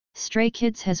Stray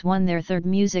Kids has won their third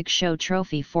music show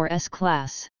trophy for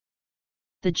S-Class.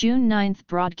 The June 9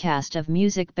 broadcast of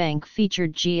Music Bank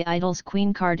featured G-IDLE's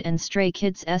Queencard and Stray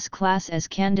Kids' S-Class as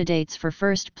candidates for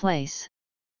first place.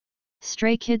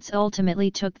 Stray Kids ultimately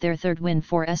took their third win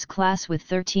for S-Class with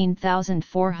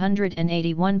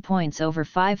 13,481 points over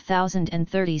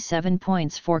 5,037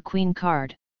 points for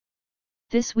Queencard.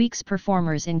 This week's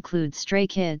performers include Stray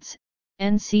Kids,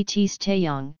 NCT's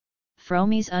Taeyong,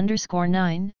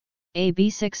 Fromies_9,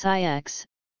 AB6IX,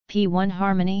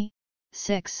 P1Harmony,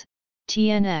 6,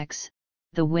 TNX,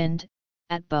 The Wind,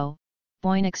 ATBO,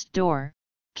 BOYNEXTDOOR,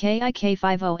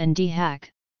 KIK50 and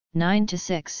D-Hack,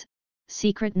 9-6,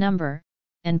 Secret Number,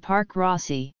 and Park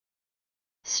Rossi.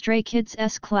 Stray Kids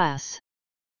S-Class.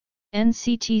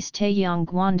 NCT's Taeyong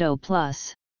GWANDO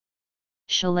Plus.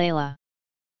 SHALALA.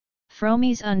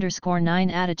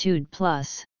 Fromies_9 Attitude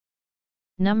Plus.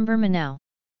 Number Manao.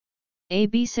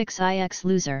 AB6IX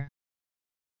Loser.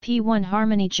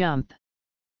 P1Harmony Jump.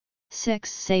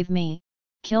 6 Save Me,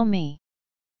 Kill Me.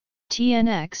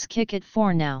 TNX Kick It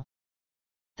For Now.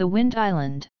 The Wind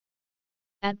Island.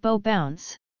 ATBO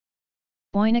Bounce.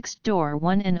 BOYNEXTDOOR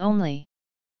One and Only.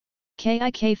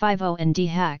 KIK50 and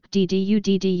D-Hack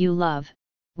DDU Love,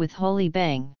 with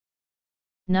HolyBang.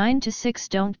 9-6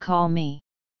 Don't Call Me.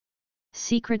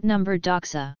 Secret Number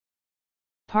DOXA.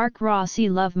 Park Rossi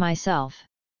Love Myself.